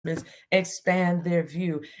expand their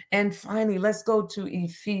view. And finally, let's go to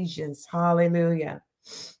Ephesians. Hallelujah.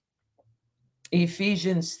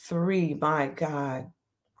 Ephesians 3, my God.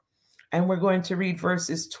 And we're going to read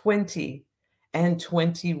verses 20 and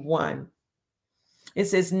 21. It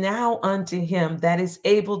says, now unto him that is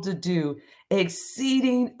able to do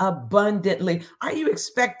exceeding abundantly. Are you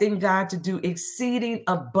expecting God to do exceeding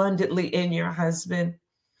abundantly in your husband?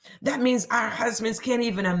 That means our husbands can't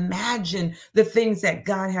even imagine the things that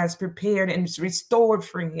God has prepared and restored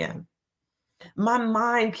for him. My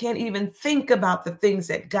mind can't even think about the things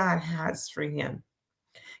that God has for him.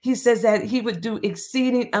 He says that he would do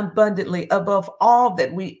exceeding abundantly above all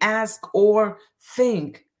that we ask or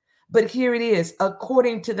think. But here it is,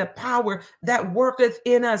 according to the power that worketh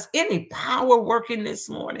in us. Any power working this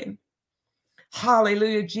morning?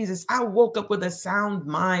 Hallelujah, Jesus. I woke up with a sound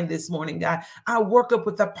mind this morning, God. I woke up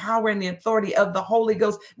with the power and the authority of the Holy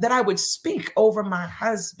Ghost that I would speak over my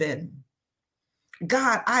husband.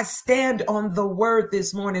 God, I stand on the word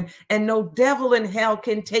this morning, and no devil in hell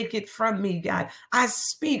can take it from me, God. I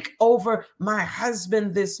speak over my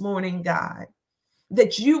husband this morning, God,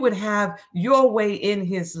 that you would have your way in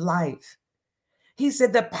his life. He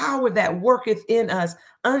said, the power that worketh in us,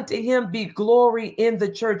 unto him be glory in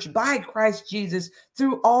the church by Christ Jesus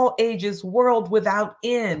through all ages, world without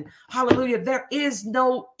end. Hallelujah. There is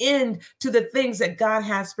no end to the things that God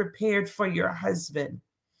has prepared for your husband.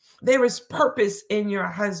 There is purpose in your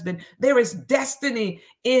husband. There is destiny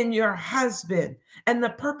in your husband. And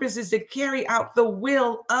the purpose is to carry out the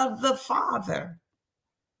will of the Father.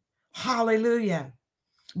 Hallelujah.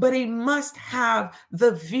 But he must have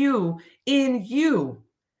the view in you.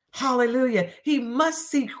 Hallelujah. He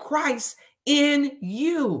must see Christ in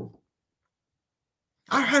you.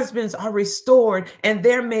 Our husbands are restored and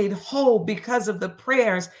they're made whole because of the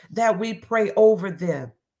prayers that we pray over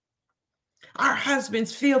them. Our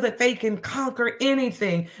husbands feel that they can conquer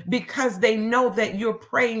anything because they know that you're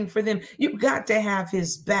praying for them. You've got to have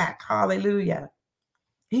his back. Hallelujah.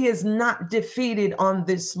 He is not defeated on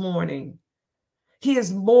this morning. He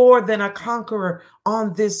is more than a conqueror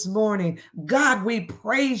on this morning. God, we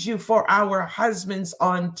praise you for our husbands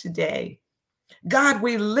on today. God,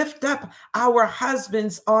 we lift up our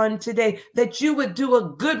husbands on today, that you would do a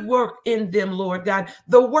good work in them, Lord God.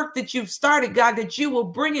 The work that you've started, God, that you will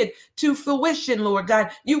bring it to fruition, Lord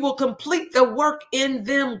God. You will complete the work in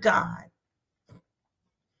them, God.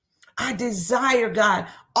 I desire, God,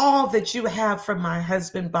 all that you have for my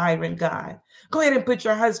husband, Byron, God. Go ahead and put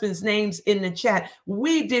your husband's names in the chat.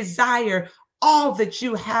 We desire all that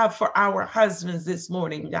you have for our husbands this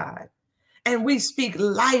morning, God. And we speak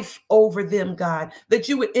life over them, God, that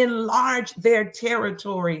you would enlarge their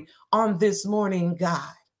territory on this morning,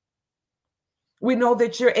 God. We know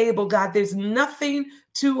that you're able, God. There's nothing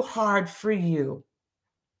too hard for you.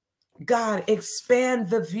 God, expand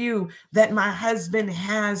the view that my husband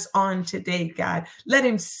has on today, God. Let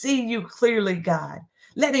him see you clearly, God.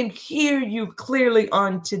 Let him hear you clearly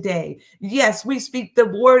on today. Yes, we speak the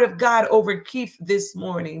word of God over Keith this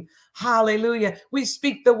morning. Hallelujah. We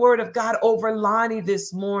speak the word of God over Lonnie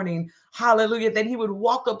this morning. Hallelujah. That he would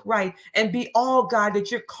walk upright and be all, God, that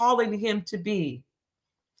you're calling him to be.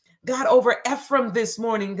 God, over Ephraim this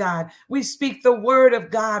morning, God, we speak the word of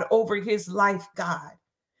God over his life, God.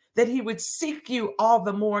 That he would seek you all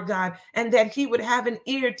the more, God, and that he would have an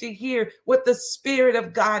ear to hear what the Spirit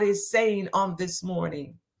of God is saying on this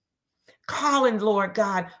morning. Colin, Lord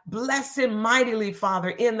God, bless him mightily, Father,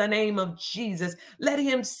 in the name of Jesus. Let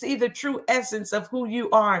him see the true essence of who you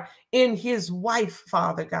are in his wife,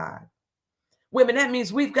 Father God. Women, that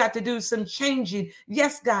means we've got to do some changing.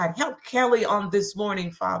 Yes, God, help Kelly on this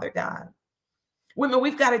morning, Father God. Women,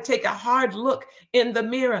 we've got to take a hard look in the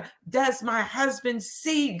mirror. Does my husband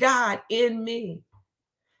see God in me?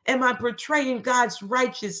 Am I portraying God's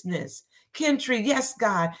righteousness? Kentry, yes,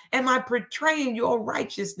 God. Am I portraying your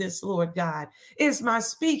righteousness, Lord God? Is my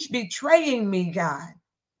speech betraying me, God?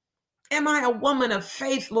 Am I a woman of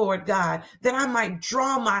faith, Lord God, that I might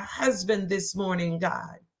draw my husband this morning,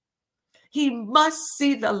 God? He must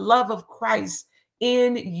see the love of Christ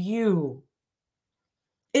in you.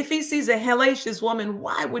 If he sees a hellacious woman,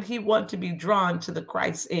 why would he want to be drawn to the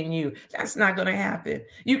Christ in you? That's not going to happen.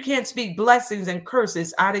 You can't speak blessings and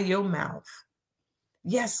curses out of your mouth.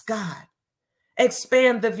 Yes, God.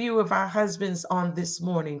 Expand the view of our husbands on this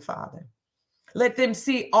morning, Father. Let them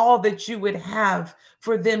see all that you would have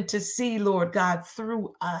for them to see, Lord God,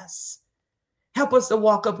 through us. Help us to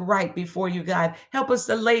walk upright before you, God. Help us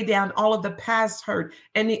to lay down all of the past hurt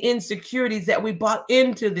and the insecurities that we brought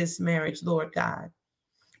into this marriage, Lord God.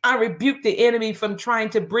 I rebuke the enemy from trying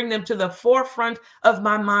to bring them to the forefront of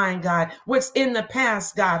my mind, God. What's in the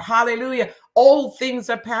past, God. Hallelujah. Old things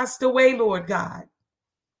are passed away, Lord God.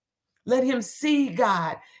 Let him see,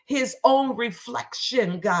 God, his own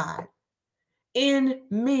reflection, God, in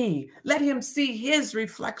me. Let him see his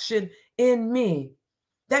reflection in me.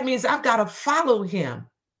 That means I've got to follow him.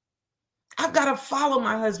 I've got to follow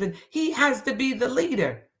my husband. He has to be the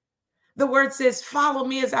leader. The word says, follow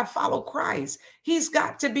me as I follow Christ. He's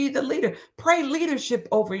got to be the leader. Pray leadership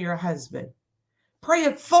over your husband. Pray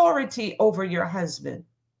authority over your husband.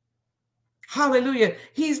 Hallelujah.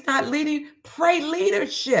 He's not leading. Pray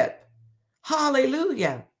leadership.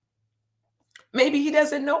 Hallelujah. Maybe he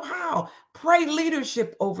doesn't know how. Pray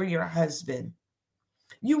leadership over your husband.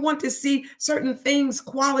 You want to see certain things,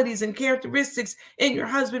 qualities, and characteristics in your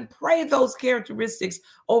husband. Pray those characteristics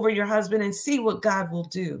over your husband and see what God will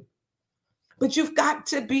do. But you've got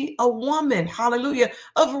to be a woman, hallelujah,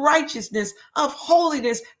 of righteousness, of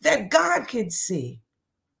holiness that God can see.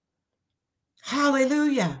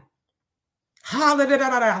 Hallelujah.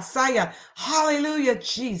 Hallelujah. Hallelujah,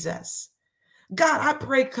 Jesus. God, I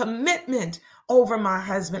pray commitment over my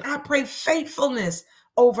husband. I pray faithfulness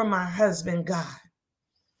over my husband, God.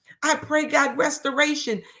 I pray, God,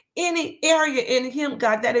 restoration. Any area in him,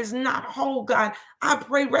 God, that is not whole, God, I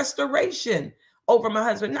pray restoration over my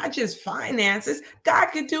husband, not just finances. God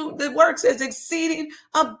can do, the word says, exceeding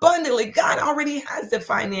abundantly. God already has the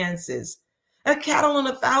finances. A cattle on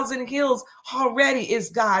 1,000 hills already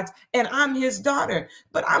is God's, and I'm his daughter.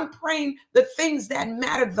 But I'm praying the things that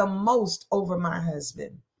matter the most over my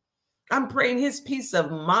husband. I'm praying his peace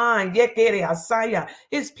of mind,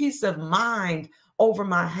 his peace of mind over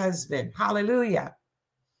my husband. Hallelujah.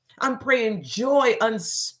 I'm praying joy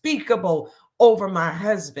unspeakable over my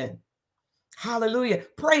husband. Hallelujah.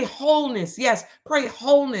 Pray wholeness. Yes, pray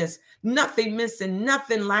wholeness. Nothing missing,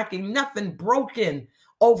 nothing lacking, nothing broken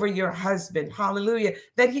over your husband. Hallelujah.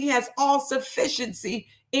 That he has all sufficiency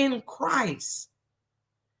in Christ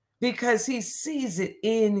because he sees it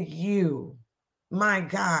in you. My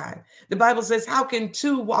God. The Bible says, how can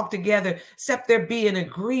two walk together except there be an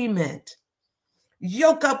agreement?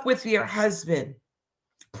 Yoke up with your husband.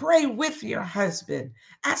 Pray with your husband.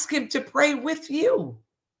 Ask him to pray with you.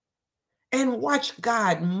 And watch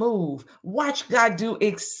God move. Watch God do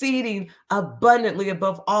exceeding abundantly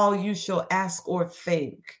above all you shall ask or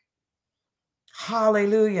think.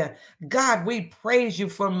 Hallelujah. God, we praise you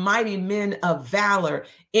for mighty men of valor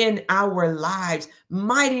in our lives.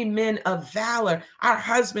 Mighty men of valor. Our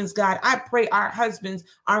husbands, God, I pray our husbands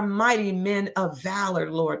are mighty men of valor,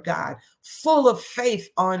 Lord God, full of faith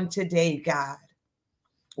on today, God.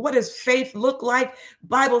 What does faith look like?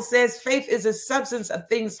 Bible says faith is a substance of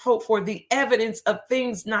things hoped for, the evidence of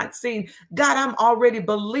things not seen. God, I'm already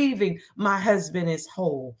believing my husband is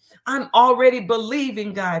whole. I'm already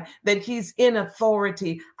believing, God, that he's in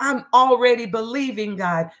authority. I'm already believing,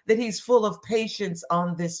 God, that he's full of patience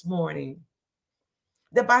on this morning.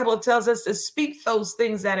 The Bible tells us to speak those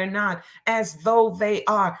things that are not as though they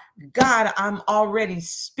are. God, I'm already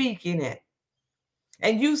speaking it.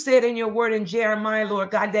 And you said in your word in Jeremiah, Lord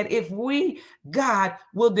God, that if we, God,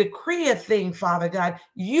 will decree a thing, Father God,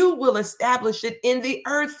 you will establish it in the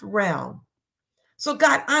earth realm. So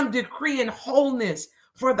God, I'm decreeing wholeness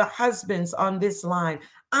for the husbands on this line.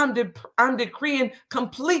 I'm decreeing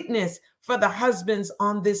completeness for the husbands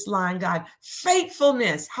on this line, God.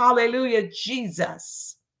 Faithfulness, hallelujah,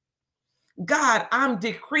 Jesus. God, I'm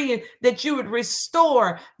decreeing that you would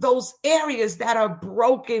restore those areas that are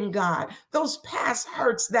broken, God, those past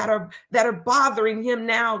hurts that are bothering him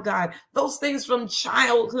now, God, those things from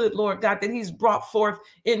childhood, Lord God, that he's brought forth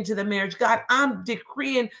into the marriage. God, I'm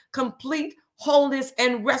decreeing complete wholeness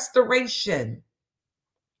and restoration.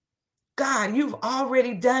 God, you've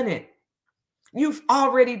already done it. You've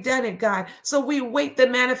already done it, God. So we wait the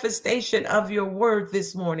manifestation of your word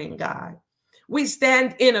this morning, God. We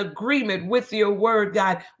stand in agreement with your word,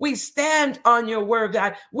 God. We stand on your word,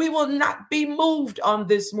 God. We will not be moved on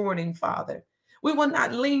this morning, Father. We will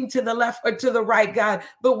not lean to the left or to the right, God,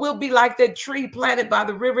 but we'll be like that tree planted by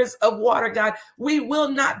the rivers of water, God. We will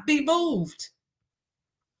not be moved.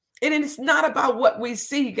 And it's not about what we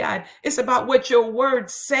see, God. It's about what your word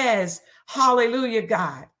says. Hallelujah,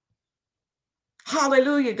 God.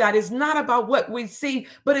 Hallelujah, God. It's not about what we see,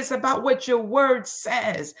 but it's about what your word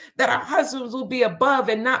says, that our husbands will be above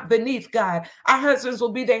and not beneath, God. Our husbands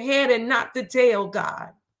will be the head and not the tail, God.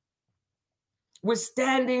 We're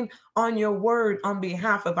standing on your word on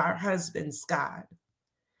behalf of our husbands, God.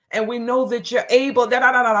 And we know that you're able.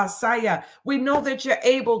 We know that you're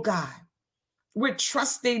able, God. We're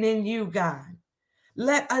trusting in you, God.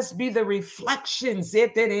 Let us be the reflections.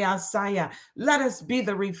 Let us be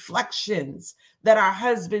the reflections that our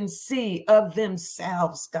husbands see of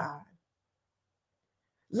themselves, God.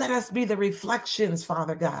 Let us be the reflections,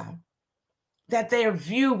 Father God, that their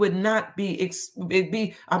view would not be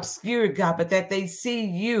obscured, God, but that they see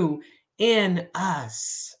you in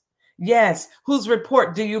us. Yes. Whose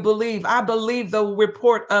report do you believe? I believe the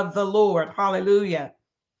report of the Lord. Hallelujah.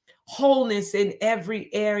 Wholeness in every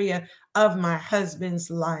area of my husband's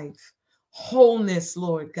life. Wholeness,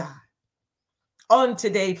 Lord God. On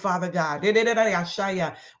today, Father God,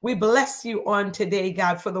 we bless you on today,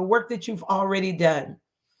 God, for the work that you've already done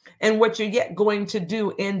and what you're yet going to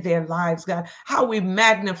do in their lives, God. How we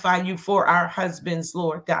magnify you for our husbands,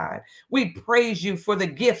 Lord God. We praise you for the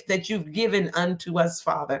gift that you've given unto us,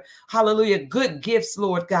 Father. Hallelujah. Good gifts,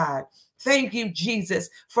 Lord God. Thank you, Jesus,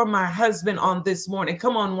 for my husband on this morning.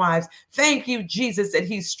 Come on, wives. Thank you, Jesus, that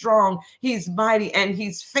he's strong, he's mighty, and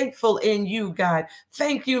he's faithful in you, God.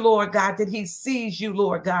 Thank you, Lord God, that he sees you,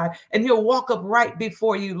 Lord God, and he'll walk up right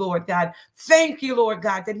before you, Lord God. Thank you, Lord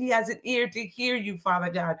God, that he has an ear to hear you,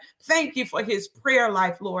 Father God. Thank you for his prayer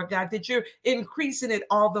life, Lord God, that you're increasing it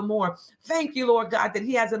all the more. Thank you, Lord God, that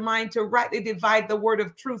he has a mind to rightly divide the word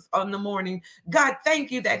of truth on the morning. God,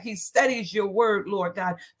 thank you that he studies your word, Lord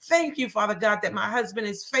God. Thank you, Father God, that my husband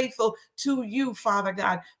is faithful to you, Father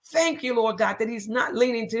God. Thank you, Lord God, that he's not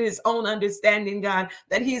leaning to his own understanding, God,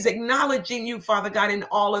 that he's acknowledging you, Father God, in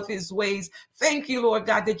all of his ways. Thank you, Lord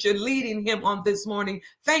God, that you're leading him on this morning.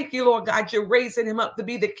 Thank you, Lord God, you're raising him up to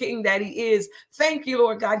be the king that he is. Thank you,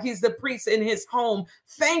 Lord God, he's the priest in his home.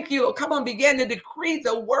 Thank you, Lord. Come on, begin to decree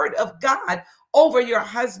the word of God over your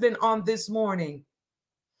husband on this morning.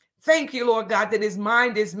 Thank you, Lord God, that his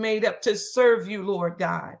mind is made up to serve you, Lord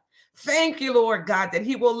God. Thank you, Lord God, that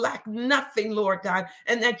he will lack nothing, Lord God,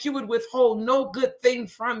 and that you would withhold no good thing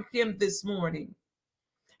from him this morning.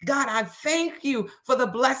 God, I thank you for the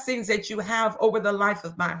blessings that you have over the life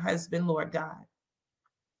of my husband, Lord God.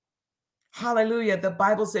 Hallelujah. The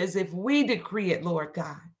Bible says if we decree it, Lord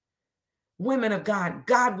God, women of God,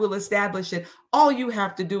 God will establish it. All you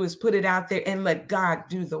have to do is put it out there and let God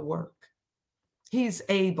do the work. He's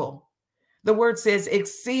able. The word says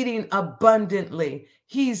exceeding abundantly.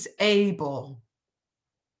 He's able.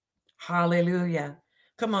 Hallelujah.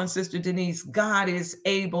 Come on, Sister Denise. God is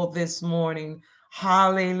able this morning.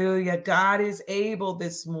 Hallelujah. God is able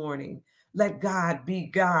this morning. Let God be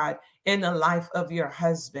God in the life of your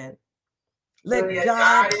husband. Let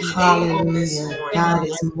God be able this morning. God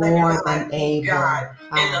is more than able. God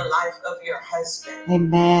in the life of your husband.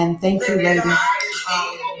 Amen. Thank you, lady.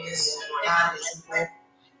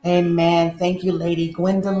 Amen. Thank you, Lady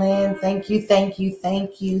Gwendolyn. Thank you.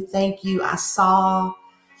 I saw,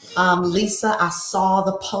 Lisa, I saw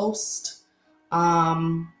the post.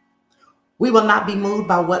 We will not be moved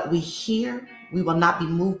by what we hear. We will not be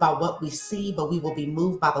moved by what we see, but we will be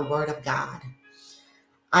moved by the word of God.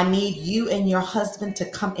 I need you and your husband to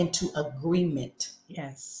come into agreement.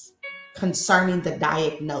 Yes. Concerning the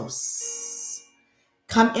diagnosis.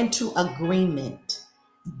 Come into agreement.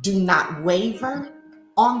 Do not waver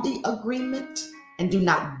on the agreement and do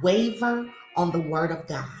not waver on the word of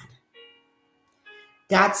God.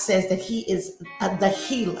 God says that he is the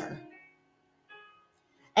healer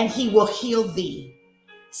and he will heal thee.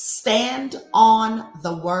 Stand on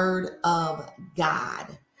the word of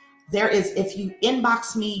God. There is, if you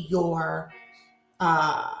inbox me your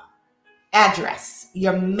address,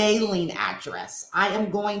 your mailing address, I am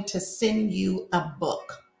going to send you a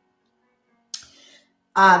book.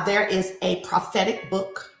 There is a prophetic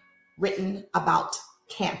book written about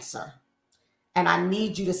cancer, and I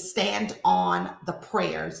need you to stand on the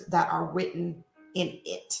prayers that are written in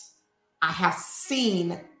it. I have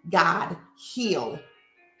seen God heal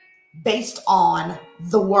based on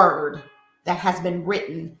the word that has been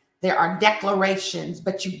written. There are declarations,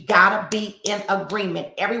 but you gotta be in agreement.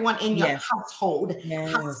 Everyone in your household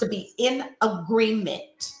has to be in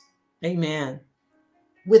agreement. Amen.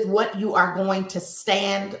 With what you are going to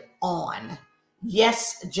stand on.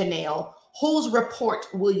 Yes, Janelle, whose report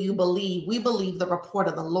will you believe? We believe the report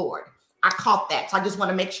of the Lord. I caught that. So I just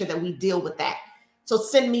want to make sure that we deal with that. So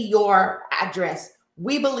send me your address.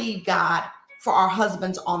 We believe God for our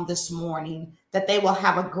husbands on this morning, that they will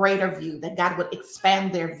have a greater view, that God would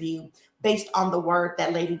expand their view based on the word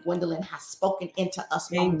that Lady Gwendolyn has spoken into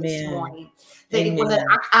us on this morning. Lady Gwendolyn,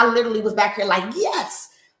 I literally was back here like, yes,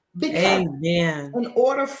 because in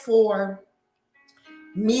order for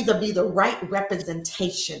me to be the right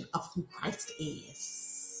representation of who Christ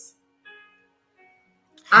is,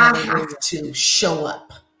 I have to show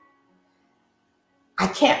up. I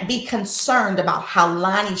can't be concerned about how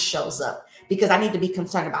Lonnie shows up because I need to be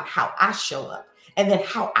concerned about how I show up. And then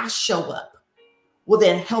how I show up will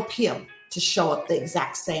then help him to show up the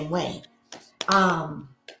exact same way. There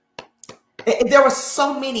were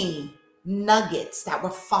so many nuggets that were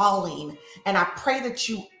falling, and I pray that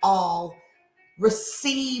you all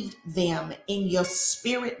received them in your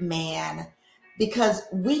spirit, man, because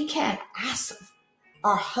we can't ask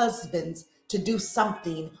our husbands to do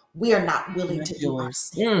something we are not willing to do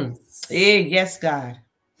ourselves. Yes, God.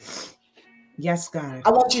 Yes, God.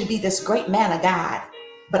 I want you to be this great man of God,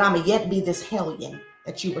 but I'm yet be this hellion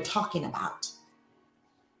that you were talking about.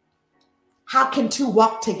 How can two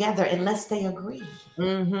walk together unless they agree?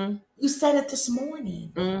 Mm-hmm. You said it this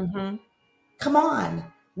morning. Mm-hmm. Come on.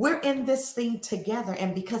 We're in this thing together.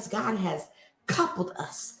 And because God has coupled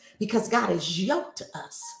us, because God has yoked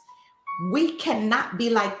us, we cannot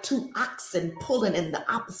be like two oxen pulling in the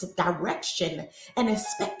opposite direction and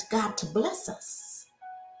expect God to bless us.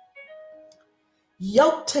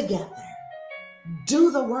 Yoke together.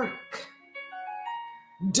 Do the work.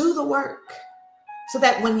 Do the work. So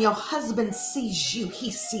that when your husband sees you,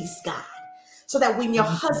 he sees God. So that when your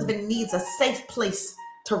husband needs a safe place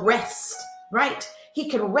to rest, right? He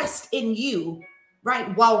can rest in you,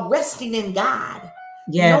 right? While resting in God.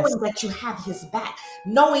 Yes. Knowing that you have his back.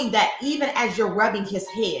 Knowing that even as you're rubbing his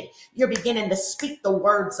head, you're beginning to speak the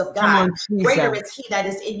words of God. Greater is he that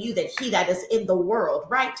is in you than he that is in the world,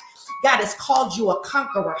 right? God has called you a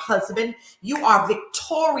conqueror, husband. You are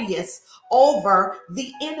victorious over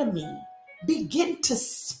the enemy. Begin to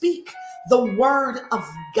speak the word of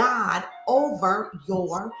God over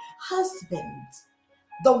your husband.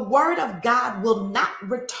 The word of God will not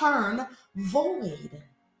return void.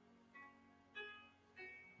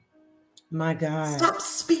 My God. Stop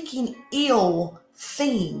speaking ill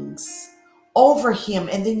things over him,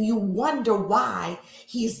 and then you wonder why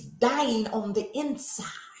he's dying on the inside.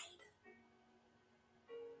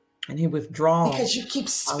 And he withdraws. Because you keep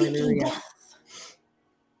speaking death.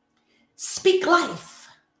 Speak life.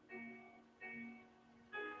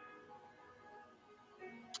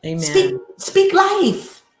 Amen. Speak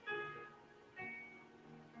life.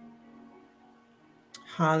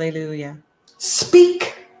 Hallelujah.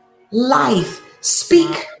 Speak life.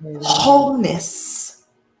 Speak wholeness.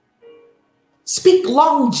 Speak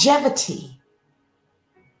longevity.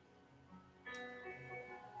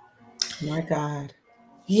 My God.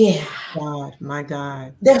 Yeah. God, my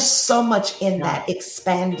God. There's so much in that,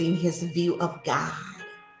 expanding his view of God.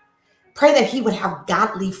 Pray that he would have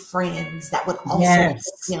godly friends that would also help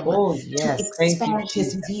him to expand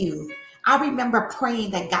his view. I remember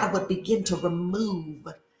praying that God would begin to remove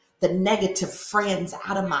the negative friends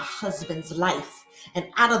out of my husband's life and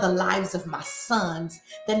out of the lives of my sons,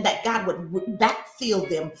 then that God would backfill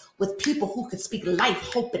them with people who could speak life,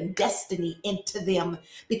 hope, and destiny into them,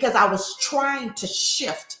 because I was trying to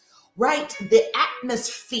shift, right, the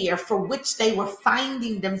atmosphere for which they were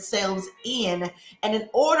finding themselves in. And in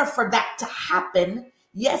order for that to happen,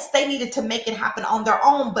 yes, they needed to make it happen on their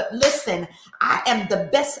own. But listen, I am the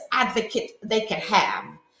best advocate they can have,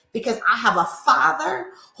 because I have a father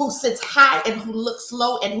who sits high and who looks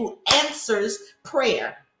low and who answers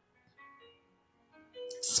prayer.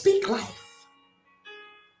 Speak life.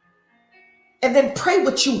 And then pray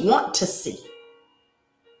what you want to see.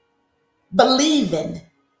 Believing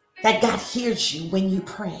that God hears you when you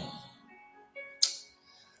pray.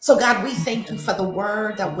 So God, we thank you for the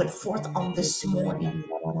word that went forth on this morning.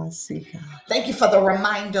 Thank you for the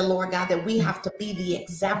reminder, Lord God, that we have to be the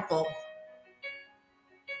example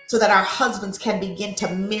so that our husbands can begin to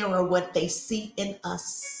mirror what they see in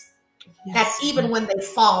us. Yes. That even when they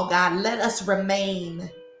fall, God, let us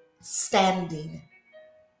remain standing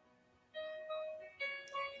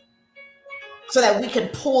so that we can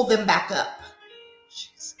pull them back up.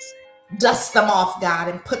 Jesus. Dust them off, God,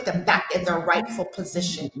 and put them back in their rightful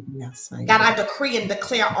position. Yes, God, I decree and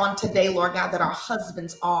declare on today, Lord God, that our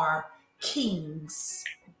husbands are kings.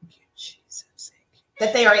 Jesus.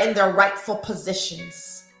 That they are in their rightful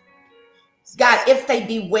positions. God, if they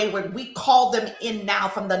be wayward, we call them in now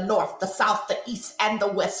from the north, the south, the east, and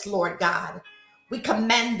the west, Lord God. We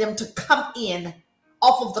command them to come in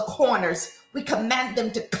off of the corners. We command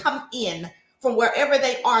them to come in from wherever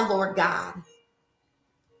they are, Lord God.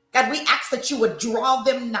 God, we ask that you would draw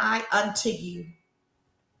them nigh unto you.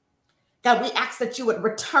 God, we ask that you would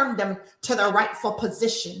return them to their rightful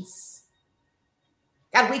positions.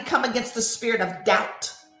 God, we come against the spirit of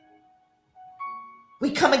doubt. We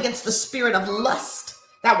come against the spirit of lust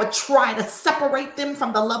that would try to separate them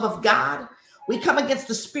from the love of God. We come against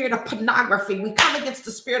the spirit of pornography. We come against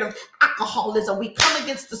the spirit of alcoholism. We come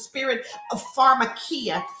against the spirit of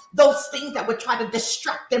pharmakia, those things that would try to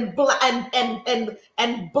distract and block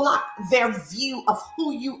their view of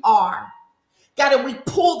who you are. God, and we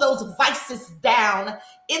pull those vices down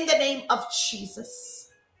in the name of Jesus.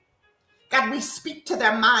 God, we speak to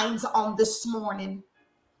their minds on this morning,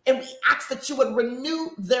 and we ask that you would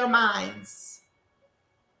renew their minds.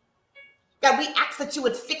 God, we ask that you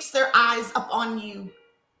would fix their eyes upon you.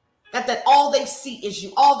 That all they see is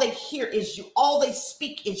you, all they hear is you, all they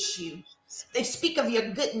speak is you. They speak of your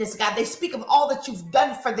goodness, God. They speak of all that you've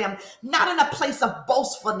done for them, not in a place of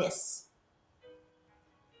boastfulness,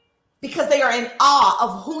 because they are in awe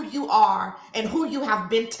of who you are and who you have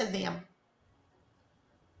been to them.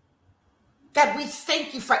 God, we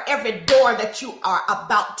thank you for every door that you are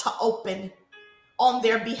about to open on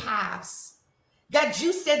their behalves. God,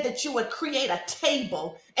 you said that you would create a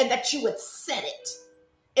table and that you would set it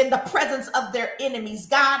in the presence of their enemies.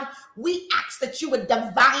 God, we ask that you would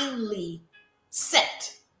divinely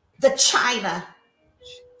set the china,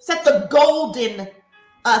 set the golden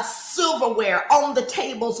silverware on the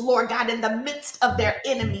tables, Lord God, in the midst of their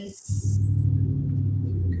enemies.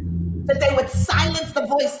 That they would silence the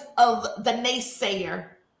voice of the naysayer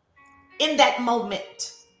in that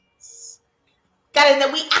moment. God, and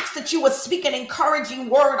that we ask that you would speak an encouraging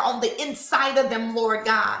word on the inside of them, Lord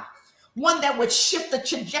God. One that would shift the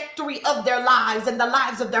trajectory of their lives and the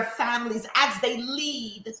lives of their families as they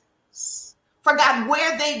lead. For God,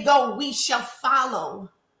 where they go, we shall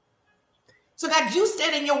follow. So God, you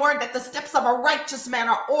said in your word that the steps of a righteous man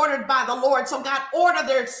are ordered by the Lord. So God, order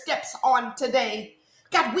their steps on today.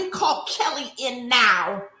 God, we call Kelly in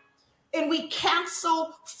now, and we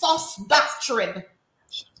cancel false doctrine.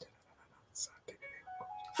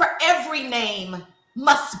 For every name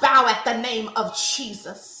must bow at the name of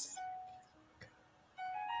Jesus.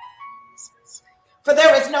 For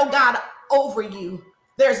there is no God over you.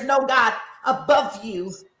 There's no God above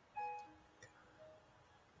you.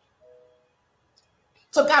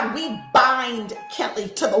 So God, we bind Kelly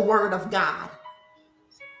to the word of God.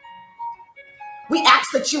 We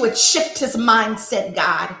ask that you would shift his mindset,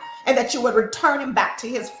 God, and that you would return him back to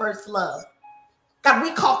his first love. God,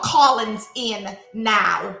 we call Collins in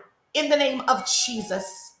now in the name of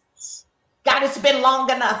Jesus. God, it's been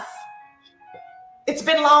long enough. It's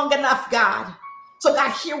been long enough, God. So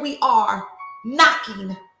God, here we are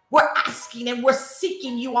knocking, we're asking, and we're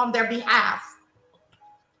seeking you on their behalf.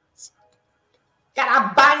 God,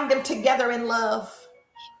 I bind them together in love,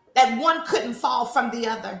 that one couldn't fall from the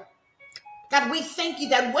other. God, we thank you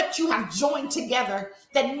that what you have joined together,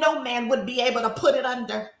 that no man would be able to put it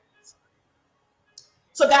under.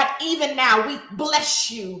 So God, even now, we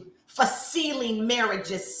bless you for sealing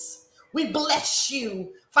marriages. We bless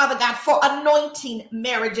you, Father God, for anointing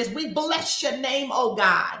marriages. We bless your name, oh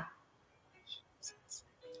God,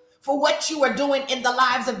 for what you are doing in the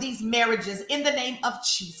lives of these marriages in the name of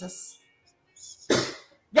Jesus.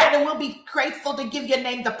 God, and we'll be grateful to give your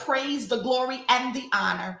name the praise, the glory, and the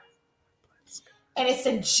honor. And it's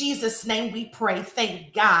in Jesus' name we pray.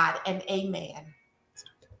 Thank God and amen.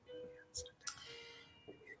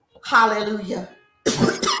 Hallelujah.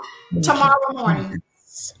 Tomorrow morning.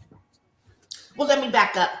 Well, let me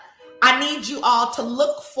back up. I need you all to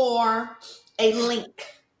look for a link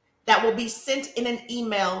that will be sent in an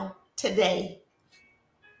email today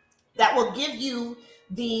that will give you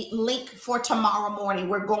the link for tomorrow morning.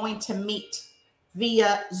 We're going to meet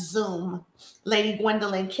via Zoom. Lady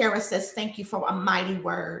Gwendolyn, Kara says, thank you for a mighty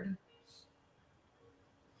word.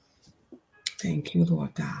 Thank you,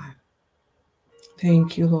 Lord God.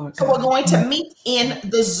 Thank you, Lord God. So we're going to meet in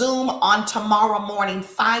the Zoom on tomorrow morning,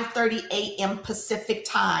 5:30 a.m. Pacific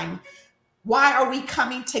time. Why are we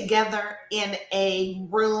coming together in a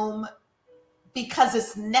room? Because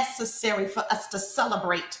it's necessary for us to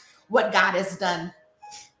celebrate what God has done.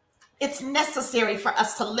 It's necessary for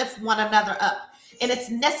us to lift one another up. And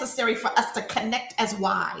it's necessary for us to connect as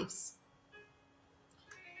wives.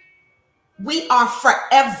 We are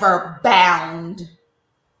forever bound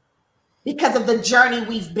because of the journey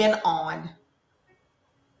we've been on.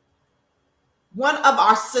 One of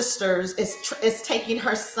our sisters is taking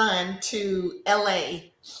her son to LA.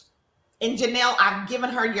 And Janelle, I've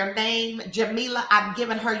given her your name. Jamila, I've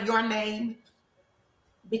given her your name.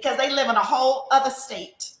 Because they live in a whole other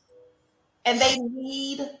state. And they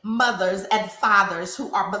need mothers and fathers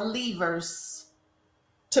who are believers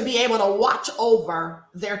to be able to watch over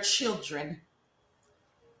their children.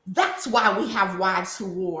 That's why we have wives who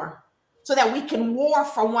war. So that we can war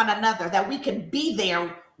for one another. That we can be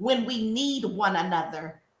there when we need one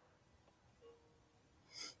another.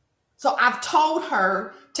 So I've told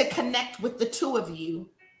her to connect with the two of you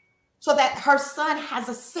so that her son has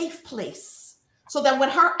a safe place. So that when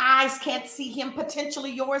her eyes can't see him,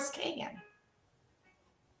 potentially yours can.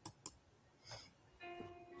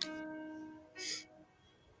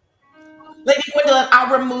 Lady Gwendolyn,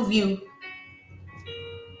 I'll remove you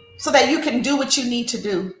so that you can do what you need to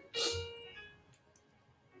do.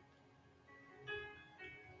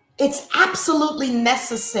 It's absolutely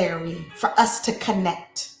necessary for us to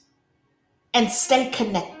connect and stay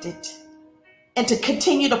connected and to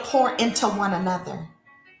continue to pour into one another.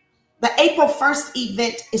 The April 1st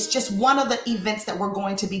event is just one of the events that we're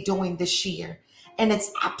going to be doing this year. And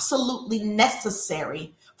it's absolutely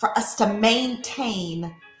necessary for us to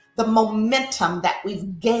maintain the momentum that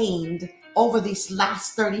we've gained over these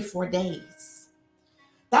last 34 days.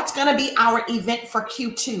 That's going to be our event for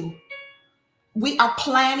Q2. We are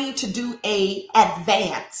planning to do an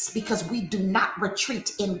advance because we do not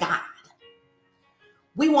retreat in God.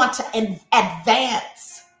 We want to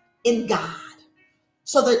advance in God.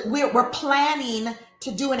 So that we're planning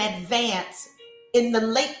to do an advance in the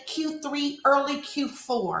late Q3, early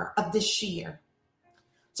Q4 of this year.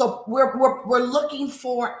 So we're looking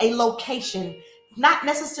for a location, not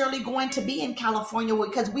necessarily going to be in California,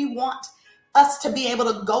 because we want us to be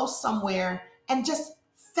able to go somewhere and just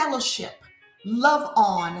fellowship, love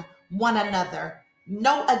on one another.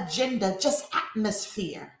 No agenda, just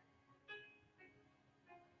atmosphere.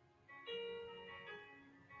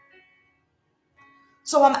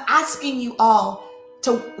 So I'm asking you all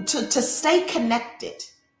to stay connected.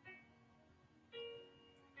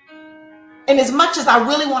 And as much as I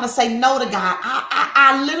really want to say no to God,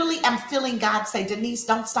 I literally am feeling God say, Denise,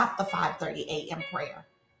 don't stop the 5:30 a.m. prayer.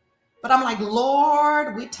 But I'm like,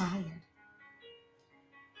 Lord, we're tired.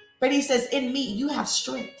 But he says, in me, you have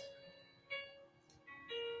strength.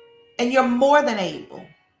 And you're more than able.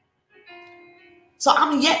 So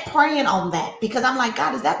I'm yet praying on that because I'm like,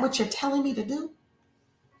 God, is that what you're telling me to do?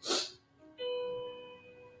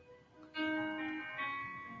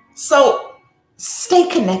 So stay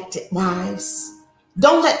connected, wives.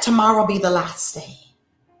 Don't let tomorrow be the last day.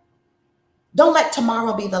 Don't let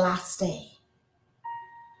tomorrow be the last day.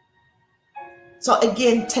 So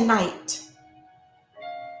again, tonight,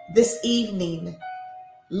 this evening,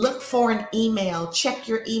 look for an email. Check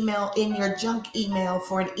your email in your junk email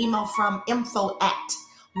for an email from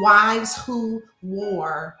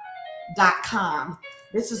info@wiveswhowar.com.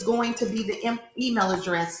 This is going to be the email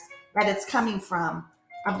address that it's coming from.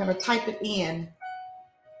 I'm going to type it in.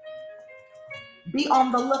 Be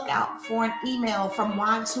on the lookout for an email from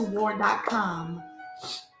wiveswhowar.com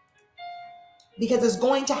because it's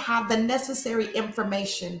going to have the necessary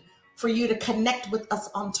information for you to connect with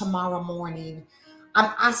us on tomorrow morning.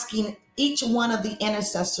 I'm asking each one of the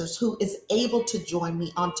intercessors who is able to join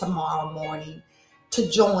me on tomorrow morning to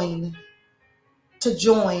join.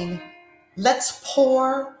 Let's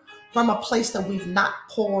pour from a place that we've not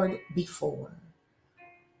poured before.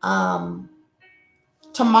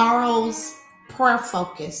 Tomorrow's prayer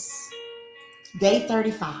focus, day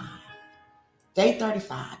 35,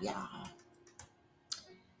 y'all,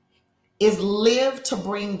 is live to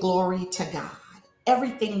bring glory to God.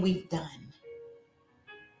 Everything we've done.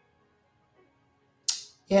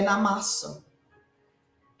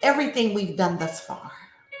 Everything we've done thus far.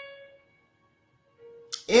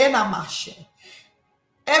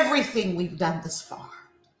 Everything we've done thus far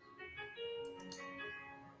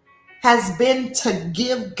has been to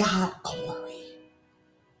give God glory.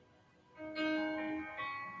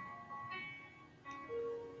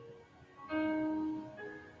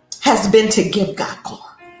 Has been to give God glory.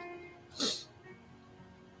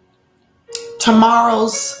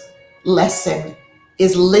 Tomorrow's lesson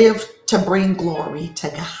is live to bring glory to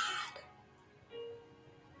God.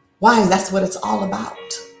 Why? That's what it's all about.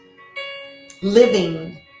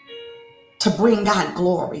 Living to bring God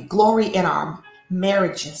glory. Glory in our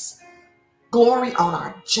marriages. Glory on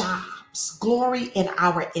our jobs. Glory in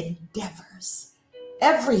our endeavors.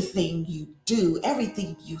 Everything you do,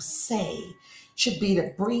 everything you say should be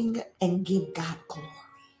to bring and give God glory.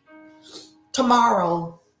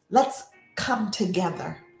 Tomorrow, let's come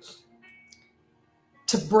together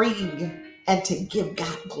to bring and to give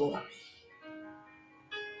God glory.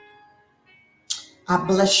 I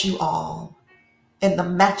bless you all in the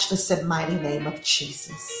matchless and mighty name of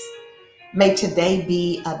Jesus. May today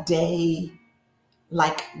be a day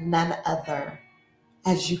like none other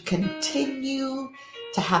as you continue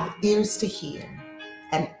to have ears to hear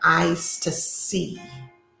and eyes to see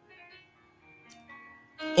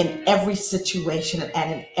in every situation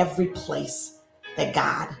and in every place that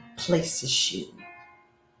God places you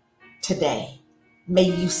today. May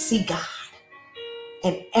you see God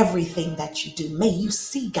in everything that you do. May you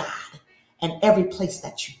see God in every place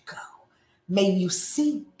that you go. May you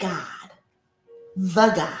see God,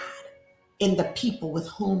 the God, in the people with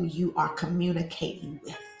whom you are communicating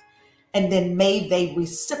with. And then may they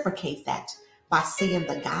reciprocate that by seeing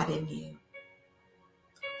the God in you.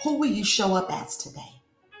 Who will you show up as today?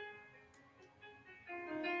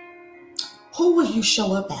 Who will you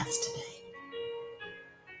show up as today?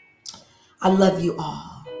 I love you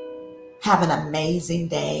all. Have an amazing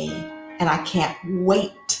day. And I can't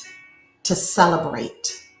wait to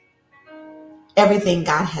celebrate everything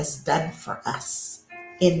God has done for us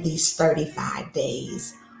in these 35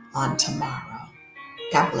 days on tomorrow.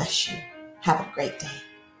 God bless you. Have a great day.